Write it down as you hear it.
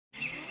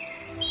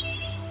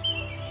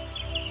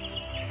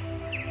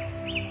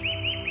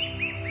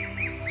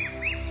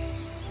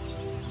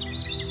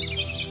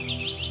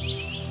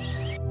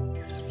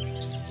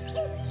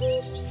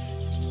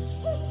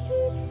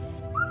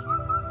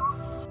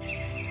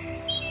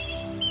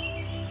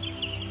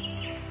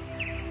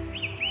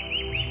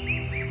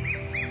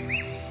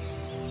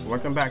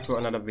Welcome back to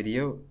another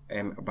video.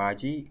 I'm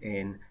Abaji,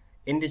 and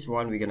in this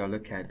one we're gonna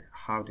look at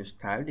how to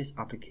style this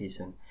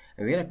application,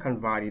 and we're gonna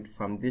convert it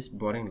from this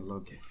boring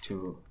look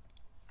to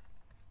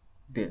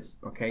this,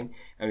 okay?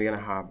 And we're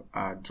gonna have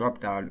a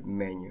drop down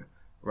menu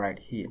right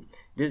here.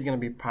 This is gonna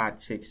be part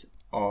 6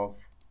 of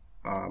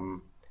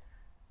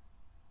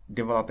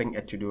developing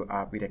a to-do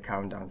app with a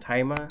countdown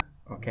timer.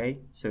 Okay,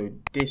 so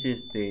this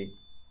is the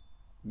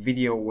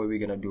video where we're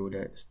gonna do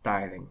the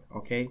styling.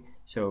 Okay,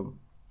 so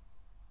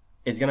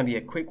it's gonna be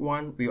a quick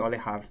one. We only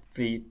have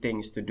 3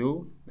 things to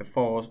do. The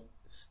first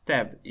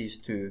step is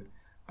to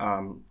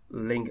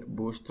link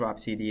Bootstrap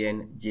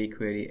CDN,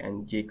 jQuery,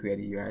 and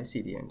jQuery UI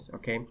CDNs.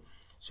 Okay,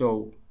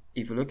 so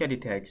if you look at the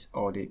text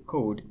or the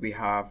code, we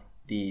have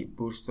the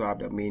Bootstrap,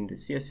 that means the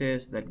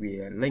CSS that we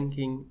are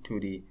linking to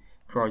the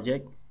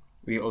project.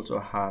 We also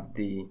have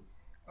the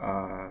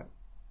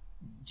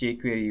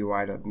jQuery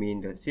UI, that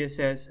means the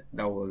CSS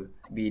that will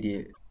be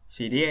the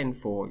CDN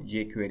for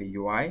jQuery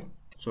UI.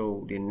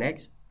 So the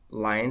next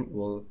line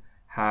will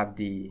have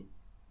the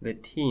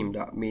theme,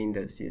 that means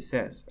the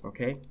CSS.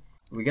 Okay,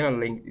 we're gonna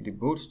link the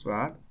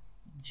Bootstrap,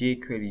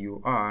 jQuery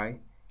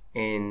UI,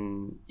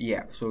 and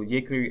yeah, so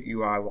jQuery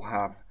UI will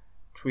have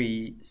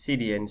 3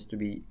 CDNs to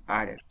be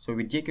added. So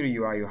with jQuery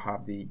UI, you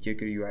have the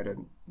jQuery UI that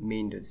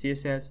means the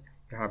CSS,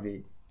 you have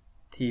the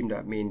theme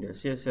that means the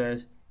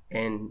CSS,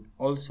 and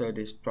also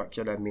the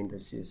structure that means the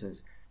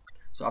CSS.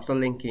 So after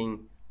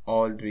linking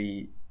all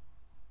the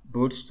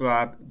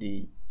Bootstrap,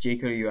 the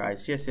jQuery UI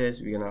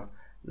CSS, we're gonna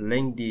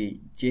link the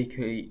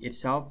jQuery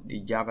itself,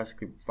 the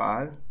JavaScript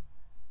file,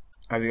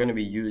 and we're gonna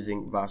be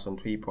using version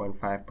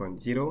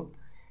 3.5.0,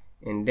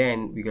 and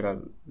then we're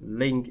gonna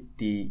link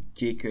the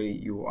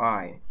jQuery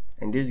UI,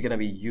 and this is gonna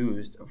be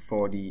used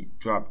for the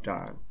drop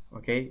down,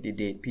 okay, the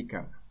date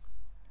picker.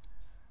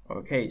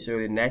 Okay, so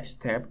the next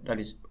step, that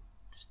is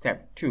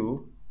step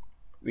 2,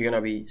 we're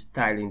gonna be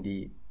styling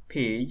the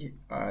page,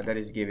 that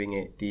is giving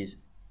it this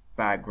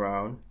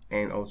background,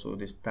 and also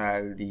the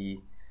style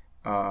the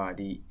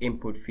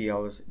input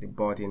fields, the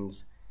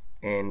buttons,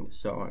 and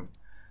so on.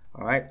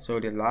 All right, so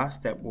the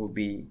last step will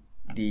be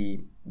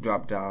the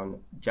drop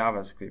down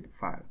JavaScript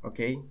file,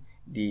 okay,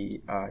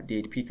 the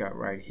date picker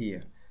right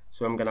here.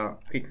 So I'm gonna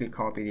quickly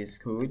copy these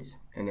codes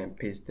and then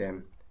paste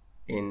them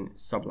in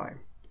Sublime.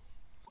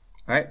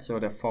 All right, so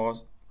the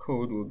first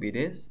code will be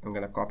this. I'm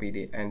gonna copy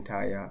the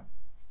entire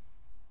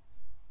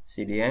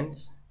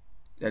CDNs,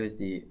 that is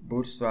the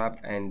Bootstrap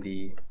and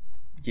the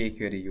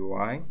jQuery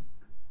UI.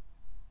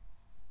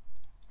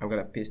 I'm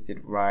gonna paste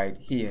it right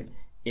here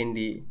in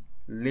the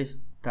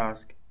list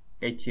task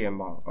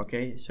HTML.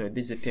 Okay, so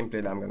this is a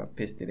template I'm gonna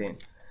paste it in.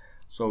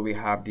 So we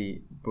have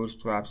the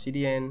Bootstrap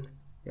CDN,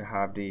 you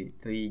have the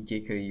 3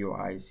 jQuery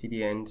UI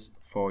CDNs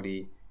for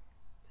the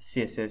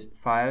CSS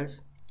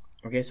files.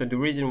 Okay, so the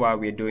reason why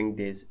we're doing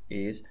this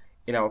is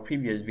in our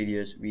previous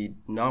videos we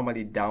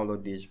normally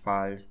download these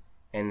files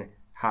and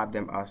have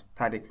them as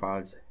static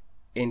files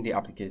in the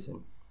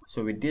application.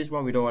 So with this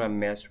one, we don't want to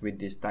mess with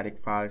the static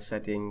file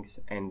settings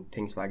and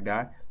things like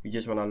that. We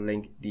just want to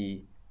link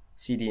the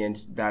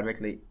CDNs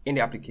directly in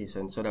the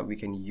application so that we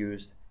can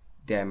use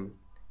them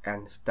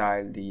and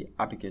style the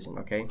application.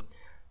 Okay,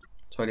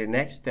 so the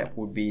next step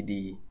would be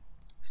the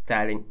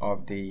styling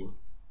of the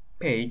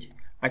page.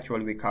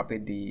 Actually, we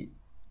copied the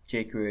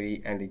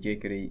jQuery and the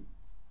jQuery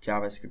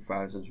JavaScript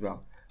files as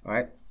well. All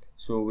right,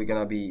 so we're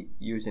gonna be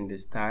using the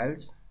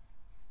styles.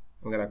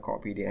 I'm gonna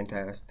copy the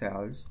entire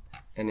styles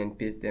and then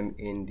paste them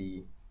in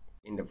the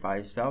file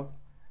itself.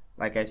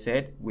 Like I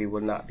said, we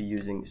will not be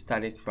using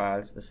static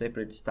files, a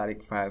separate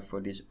static file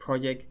for this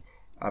project.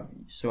 I've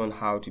shown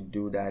how to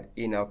do that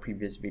in our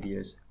previous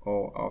videos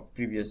or our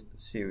previous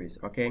series.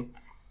 Okay,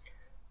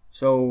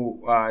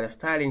 so the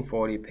styling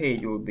for the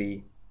page will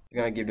be,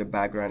 we're gonna give the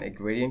background a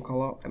gradient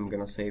color. I'm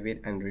gonna save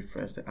it and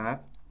refresh the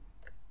app.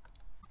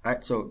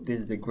 Alright, so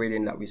this is the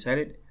gradient that we set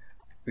it.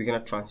 We're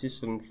gonna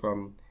transition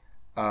from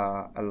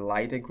a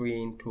lighter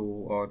green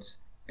towards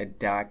a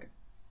dark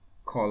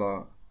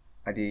color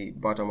at the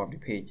bottom of the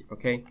page.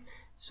 Okay,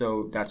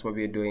 so that's what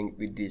we're doing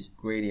with this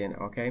gradient.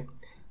 Okay,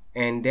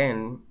 and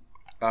then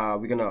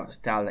we're gonna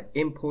style the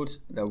inputs,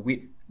 the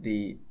width,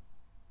 the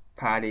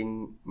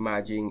padding,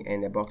 margin,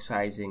 and the box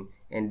sizing,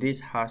 and this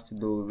has to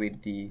do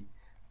with the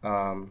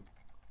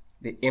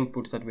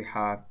inputs that we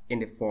have in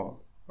the form,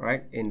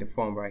 right, in the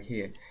form right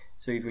here.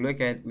 So if you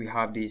look at, we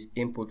have these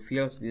input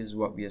fields. This is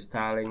what we are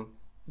styling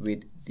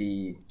with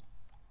the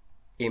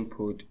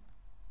input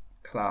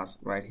class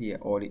right here,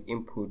 or the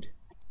input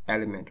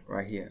element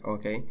right here.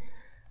 Okay,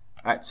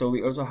 alright, so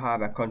we also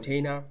have a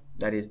container,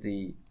 that is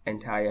the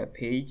entire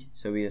page,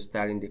 so we are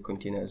styling the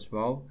container as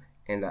well,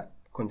 and that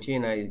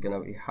container is gonna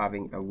be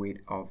having a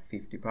width of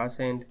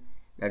 50%.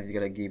 That is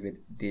gonna give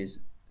it this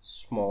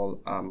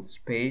small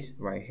space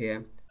right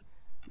here.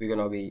 We're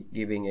gonna be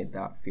giving it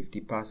that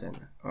 50%.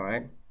 all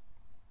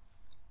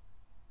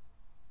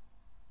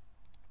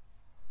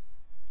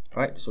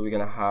right, so we're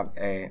gonna have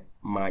a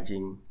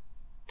margin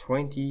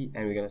 20,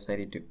 and we're gonna set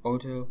it to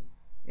auto,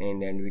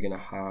 and then we're gonna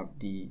have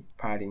the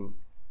padding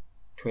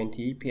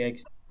 20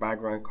 px.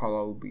 Background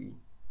color will be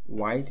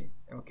white,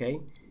 okay,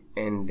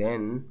 and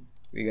then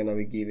we're gonna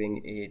be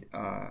giving it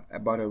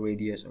about a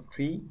radius of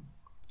 3.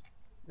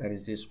 That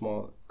is this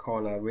small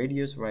corner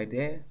radius right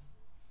there,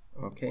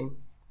 okay,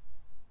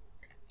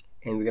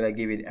 and we're gonna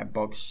give it a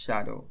box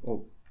shadow.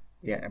 Oh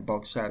yeah, a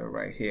box shadow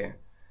right here.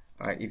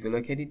 Alright, if you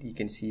look at it, you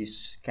can see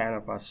it's kind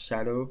of a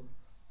shadow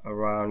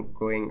around,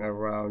 going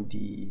around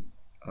the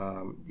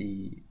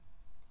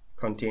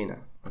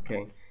container,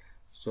 okay.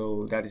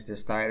 So that is the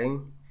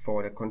styling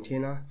for the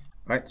container,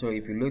 right? So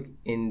if you look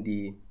in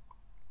the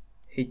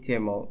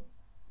HTML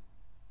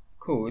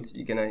codes,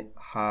 you're gonna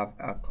have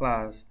a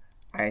class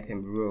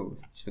item rows.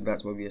 So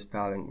that's what we are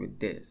styling with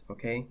this,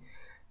 okay.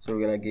 So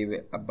we're gonna give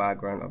it a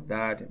background of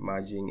that,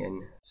 margin,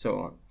 and so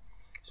on.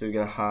 So we're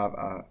gonna have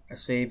a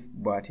save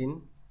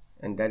button,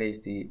 and that is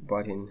the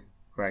button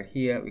right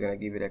here. We're gonna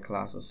give it a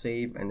class of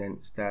save, and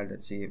then style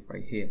that save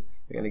right here.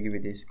 We're gonna give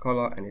it this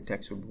color, and the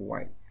text will be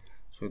white.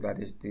 So that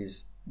is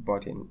this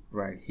button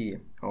right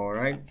here. All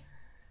right,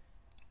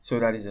 so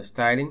that is the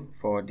styling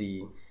for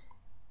the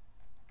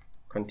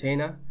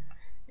container,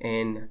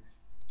 and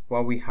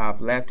what we have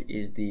left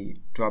is the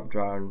drop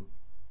down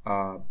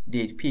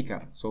date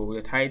picker. So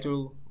the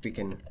title, we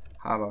can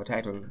have our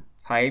title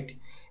typed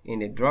in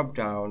the drop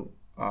down.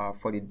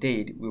 For the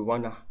date, we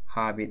want to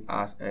have it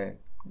as a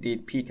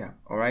date picker,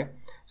 all right,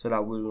 so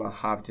that we'll not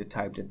have to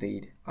type the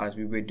date as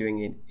we were doing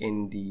it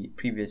in the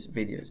previous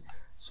videos.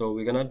 So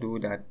we're gonna do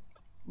that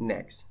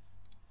next.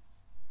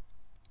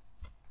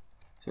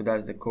 So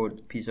that's the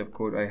code, piece of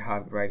code I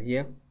have right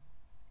here.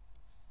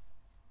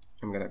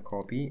 I'm gonna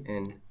copy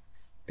and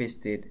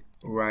paste it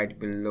right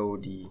below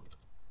the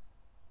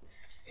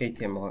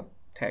HTML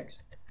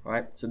text. All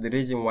right, so the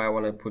reason why I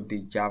want to put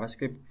the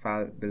JavaScript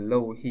file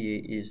below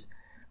here is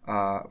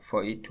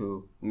for it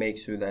to make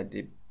sure that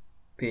the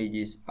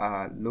pages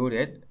are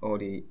loaded, or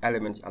the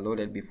elements are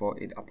loaded, before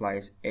it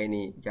applies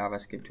any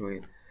JavaScript to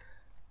it.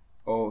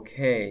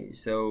 Okay,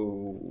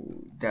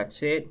 so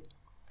that's it.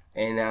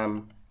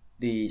 And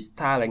the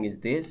styling is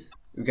this.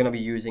 We're gonna be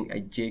using a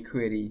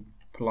jQuery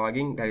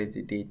plugin, that is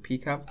the date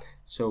picker.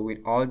 So with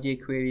all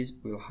jQueries,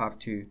 we'll have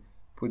to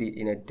put it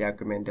in a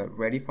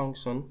document.ready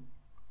function,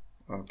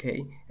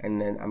 okay,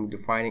 and then I'm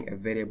defining a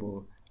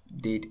variable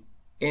date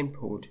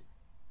input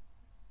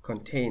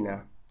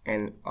container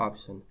and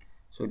option.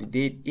 So the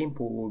date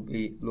input will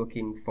be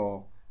looking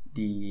for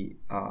the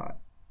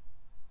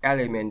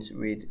elements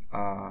with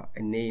a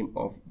name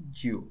of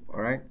Jew.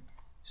 All right,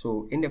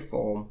 so in the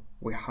form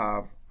we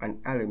have an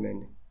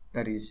element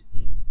that is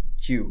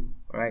Jew.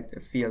 All right, the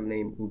field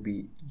name will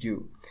be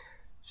Jew.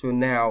 So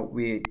now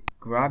we're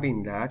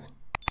grabbing that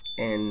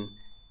and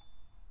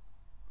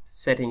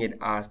setting it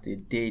as the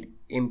date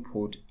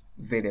input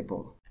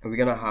variable, and we're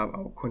gonna have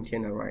our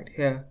container right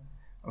here,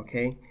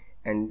 okay,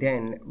 and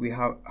then we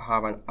have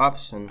an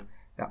option.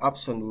 The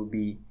option will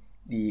be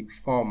the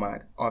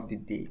format of the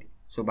date.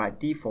 So by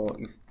default,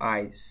 if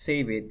I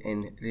save it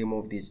and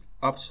remove this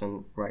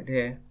option right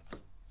there,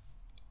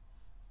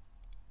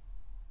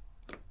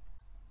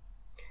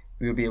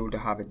 we'll be able to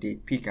have a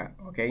date picker,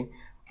 okay,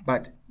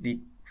 but the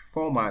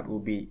format will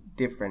be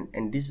different,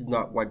 and this is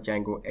not what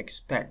Django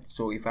expects.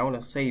 So if I want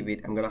to save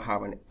it, I'm gonna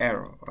have an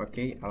error,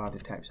 okay. I'll have to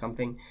type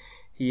something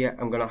here.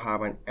 I'm gonna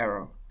have an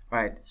error,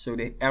 right? So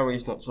the error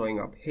is not showing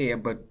up here,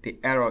 but the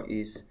error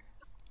is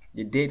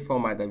the date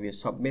format that we are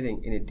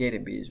submitting in the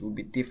database will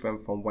be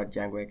different from what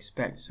Django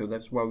expects. So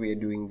that's why we are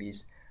doing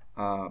this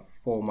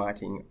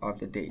formatting of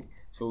the date.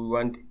 So we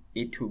want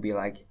it to be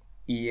like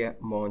year,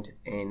 month,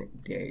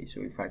 and day.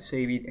 So if I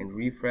save it and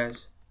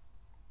refresh,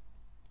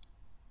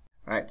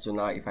 right, so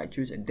now if I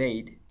choose a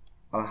date,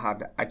 I'll have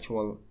the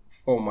actual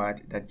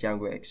format that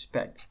Django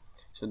expects.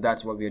 So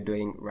that's what we're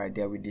doing right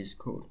there with this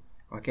code,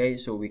 okay.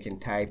 So we can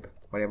type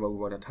whatever we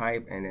want to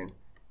type and then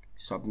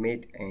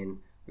submit, and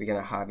we're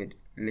gonna have it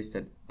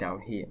listed down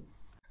here.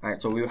 All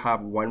right, so we'll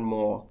have one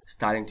more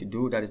styling to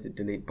do, that is the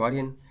delete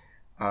button.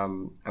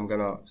 I'm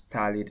gonna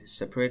style it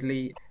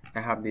separately. I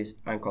have this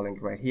anchor link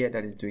right here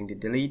that is doing the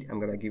delete. I'm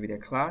gonna give it a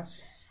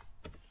class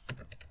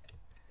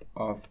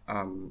of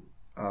I'm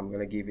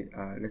gonna give it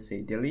let's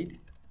say delete,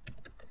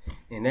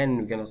 and then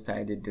we're gonna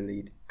style the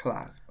delete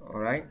class. All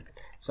right,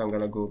 so I'm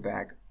gonna go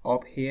back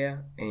up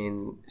here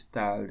and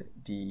style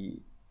the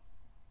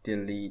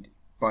delete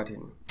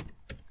button.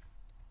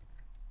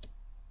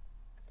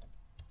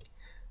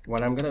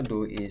 What I'm gonna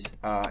do is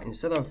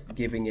instead of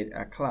giving it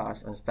a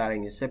class and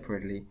styling it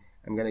separately,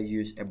 I'm gonna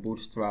use a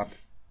bootstrap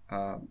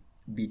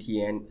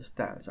btn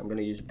style. So I'm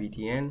gonna use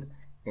btn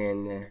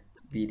and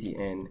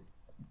btn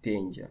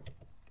danger.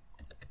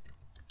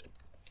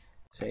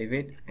 Save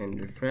it and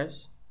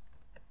refresh.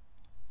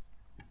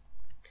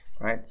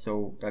 Right,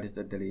 so that is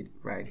the delete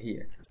right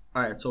here.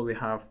 All right, so we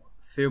have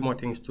few more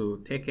things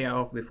to take care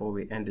of before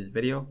we end this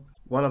video.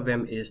 One of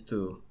them is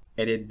to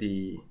edit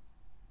the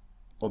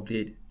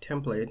update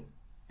template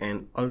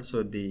and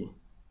also the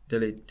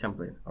delete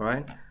template. All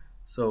right,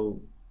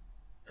 so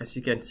as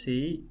you can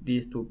see,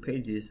 these two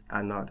pages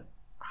are not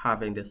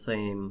having the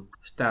same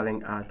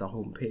styling as the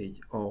home page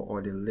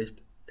or the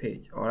list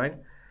page. All right,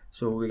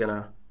 so we're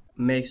gonna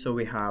make sure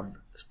we have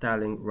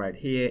styling right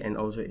here and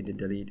also in the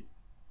delete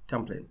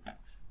template.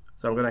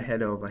 So I'm gonna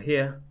head over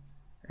here,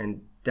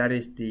 and that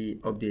is the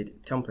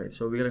update template.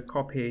 So we're gonna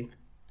copy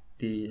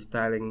the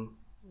styling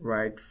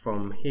right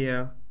from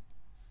here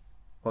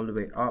all the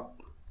way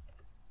up,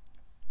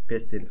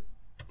 paste it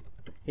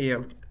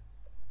here.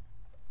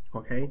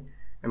 Okay,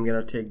 I'm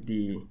gonna take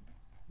the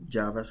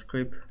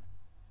JavaScript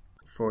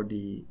for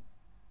the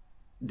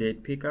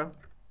date picker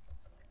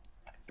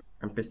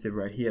and paste it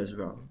right here as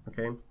well.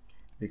 Okay,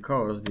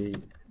 because the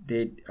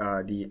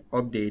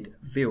update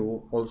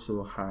view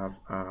also have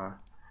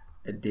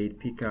a date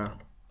picker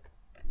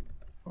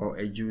or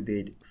a due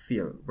date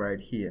field right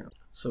here.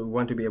 So we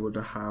want to be able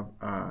to have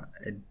a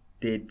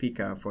date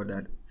picker for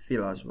that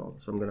field as well.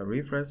 So I'm gonna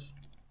refresh.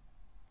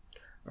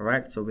 All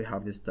right, so we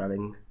have the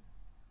styling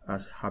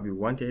as how we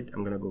want it.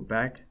 I'm gonna go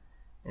back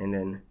and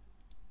then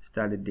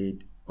style the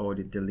date or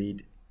the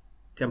delete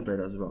template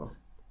as well.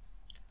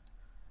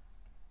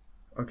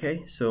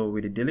 Okay, so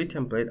with the delete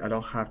template, I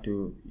don't have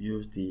to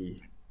use the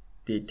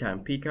date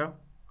time picker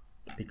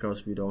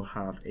because we don't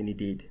have any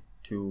date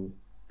to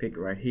pick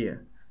right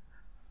here.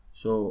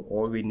 So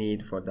all we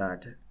need for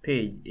that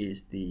page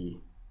is the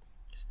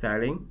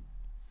styling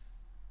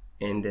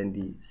and then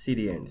the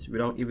CDNs. We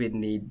don't even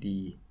need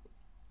the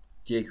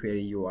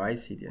jQuery UI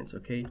CDNs.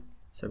 Okay,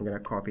 so I'm gonna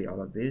copy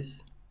all of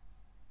this,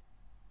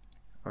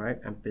 all right,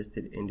 and paste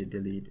it in the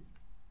delete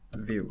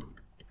view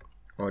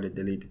or the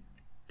delete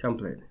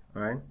template.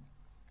 All right,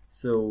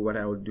 so what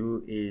I will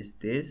do is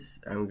this.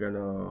 I'm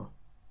gonna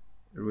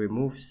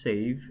remove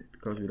save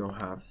because we don't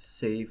have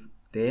save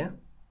there.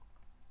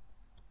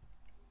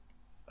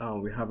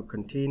 We have a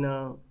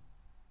container.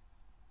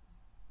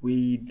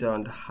 We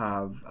don't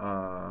have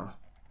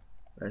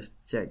let's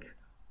check.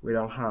 We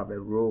don't have a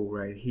row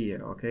right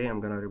here. Okay, I'm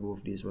gonna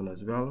remove this one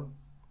as well,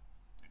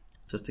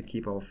 just to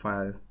keep our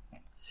file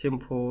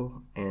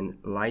simple and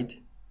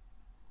light.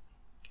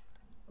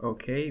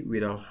 Okay, we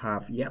don't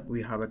have, yep,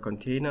 we have a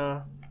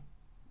container.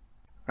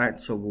 Alright,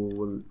 so we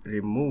will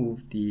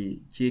remove the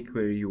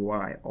jQuery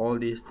UI. All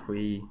these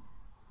three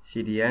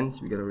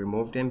CDNs, we're gonna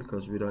remove them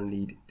because we don't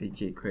need the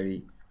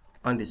jQuery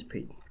on this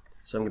page.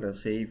 So I'm gonna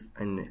save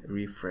and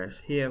refresh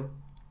here.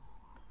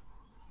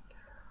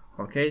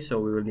 Okay, so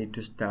we will need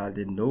to style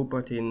the no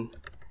button,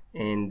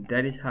 and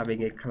that is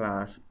having a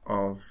class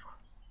of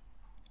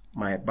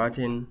my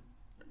button.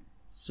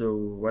 So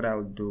what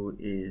I'll do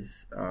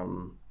is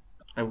I'm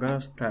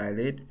gonna style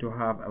it to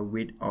have a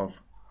width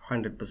of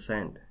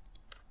 100%.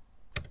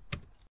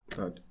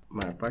 But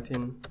my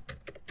button,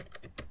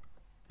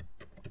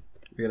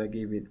 we're gonna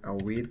give it a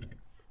width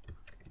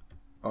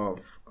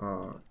of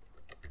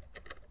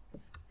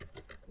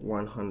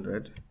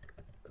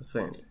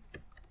 100%.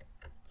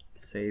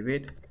 Save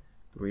it,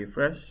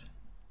 refresh.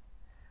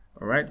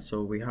 All right,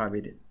 so we have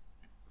it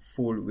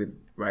full width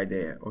right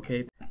there.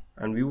 Okay,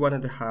 and we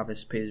wanted to have a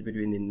space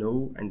between the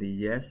no and the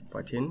yes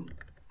button,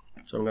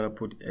 so I'm gonna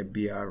put a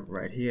BR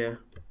right here,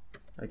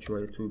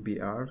 actually 2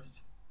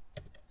 BRs.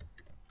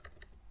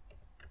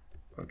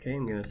 Okay,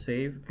 I'm gonna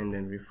save and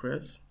then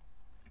refresh.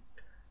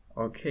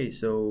 Okay,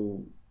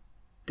 so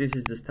this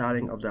is the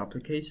styling of the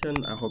application.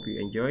 I hope you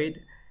enjoyed.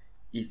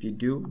 If you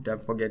do,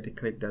 don't forget to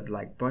click that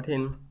like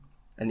button,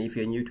 and if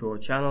you're new to our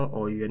channel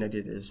or you're not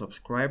yet a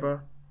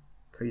subscriber,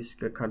 please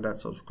click on that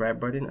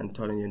subscribe button and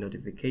turn on your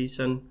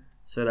notification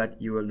so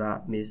that you will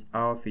not miss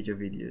our future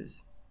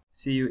videos.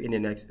 See you in the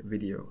next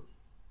video.